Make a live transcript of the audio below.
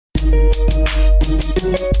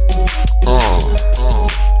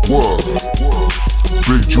What?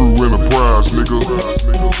 Big Drew Enterprise, nigga.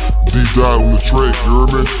 D-Dot on the track, you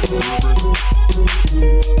heard me?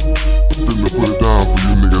 Finna put it down for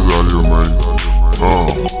you niggas out here, man.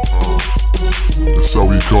 That's how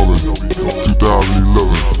we coming.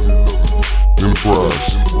 2011.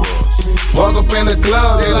 Enterprise. Walk up in the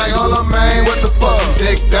club, they like, hold up, man, what the fuck?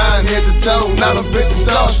 Dick down, head to toe, now them bitches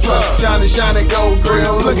starstruck. Shiny, shiny gold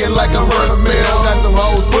grill, looking like I'm running a mill. Got them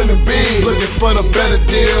hoes putting big, looking for the better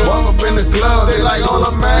deal. Walk up in the club, they like, hold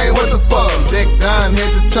up, man, what the fuck? Dick down,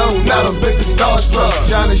 head to toe, now them bitches starstruck.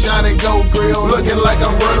 Shiny, shiny gold grill, looking like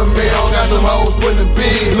I'm running a mill. Got them hoes putting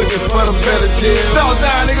big, looking for the better deal. Star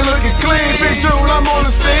down, nigga, looking clean, big Drew, I'm on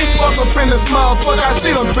the scene. Walk up in this motherfucker, I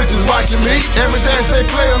see them bitches watching me. Every dance they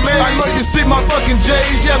play a man, I know you see my fucking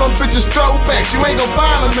J's, yeah, them bitches throwbacks. You ain't gon'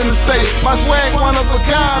 find them in the state. My swag one of a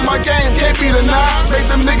kind, my game can't be denied. Make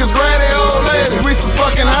them niggas grab their old ladies, we some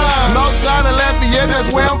fucking high. Northside of Lafayette,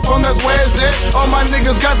 that's where I'm from, that's where it's at. All my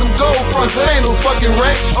niggas got them gold fronts, they ain't no fucking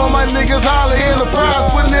wreck. All my niggas holler Enterprise,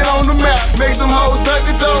 putting it on the map. Make them hoes tuck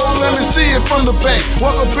their toes, let me see it from the back.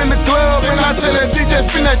 Walk up in the club and I tell that DJ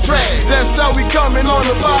spin that track. That's how we coming on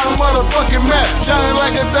the bottom of the fucking map. Shining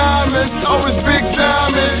like a diamond, always big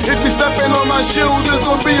diamond. If you stepping on my shoes, it's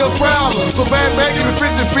gonna be a problem. So back in the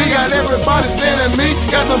 50 feet, got everybody staring at me.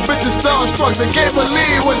 Got them bitches starstruck, they can't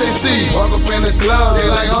believe what they see. Walk up in the club, they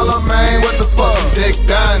like, hold up, man, what the fuck? Dick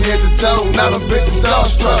down, head to toe, now them bitches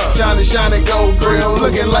starstruck. Shiny, shiny gold grill,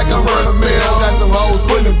 looking like I'm running a mill. Got them hoes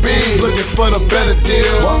putting big, looking for the better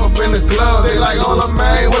deal. Walk up in the club, they like, hold up,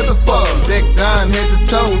 man, what the fuck? Dick down, head to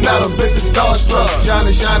toe, now them bitches starstruck.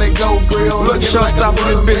 Shiny, shiny gold grill, looking like I'm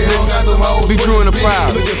running a mill. Got them hoes Big Drew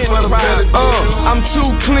Enterprise. looking for the better deal. I'm too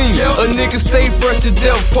clean, a nigga stay fresh to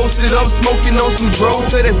death. Posted up, smoking on some dro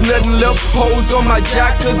till there's nothing left. Hoes on my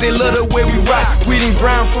jock, cause they love the way we rock. We done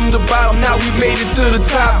grind from the bottom, now we made it to the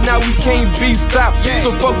top. Now we can't be stopped,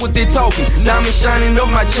 so fuck what they talking. Diamond shining up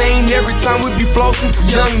my chain every time we be flossing.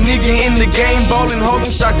 Young nigga in the game, ballin',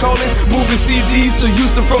 holding, shot calling. Moving CDs to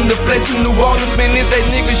Houston, from the flat to New Orleans. Man, if that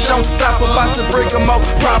nigga show stop, about to break them out.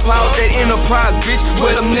 Proper out that Enterprise, bitch,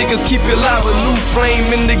 where them niggas keep it live. A new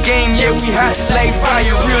flame in the game, yeah, we hot like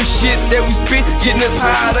fire. Real shit that we spit, getting us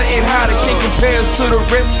hotter and hotter. Can't compare us to the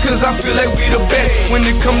rest, cause I feel like we the best. When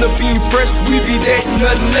it come to being fresh, we be that,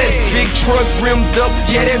 nothing less. Big truck rimmed up,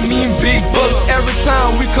 yeah, that mean big bucks. Every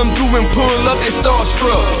time we come through and pull up, they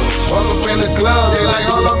starstruck. Walk up in the club, they like,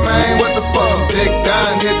 hold up, man, what the fuck? Dick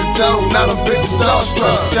down, head to toe, now them bitches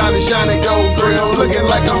starstruck. Shiny, shiny gold grill, looking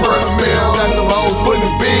like I'm running a mill. Got them hoes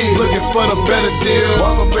putting big, looking for the better deal.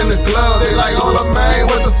 Walk up in the club, they like, hold up, man,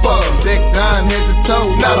 what the fuck? Dick down, head to toe,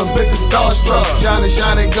 now them bitches starstruck. Shiny,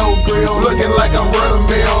 shiny gold grill, looking like I'm running a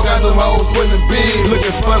mill. Got them hoes putting big,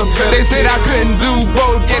 looking for the better deal. They said I couldn't do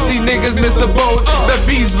both, guess these niggas missed the boat. The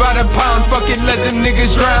beats by the pound, fucking let them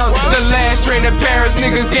niggas drown. The last train to Paris,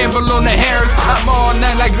 niggas gamble on the Harris. I'm all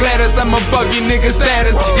night like Gladys, I'm a buggy nigga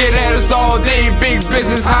status. Get at us all day, big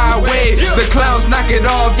business highway. The clowns knock it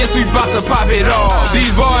off, guess we bout to pop it off.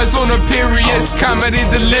 These boys on a period, comedy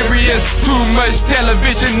delirious. Too much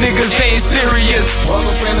television, niggas ain't serious. Walk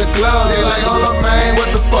up in the club, they like, hold up, man, what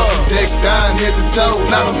the fuck? Dick down, head to toe,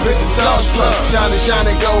 now them bitches starstruck. Shiny,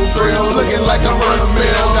 shiny gold grill, looking like I'm running a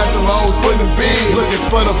mill. Got them hoes putting big, looking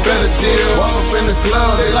for the better deal. Walk up in the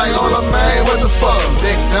club, they like, hold up, man, what the fuck?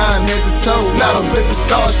 Dick down, head to toe, now them bitches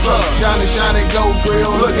starstruck. Shiny, shiny gold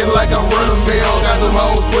grill, looking like I'm running a mill. Got them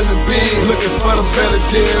hoes putting big, looking for the better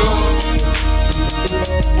deal.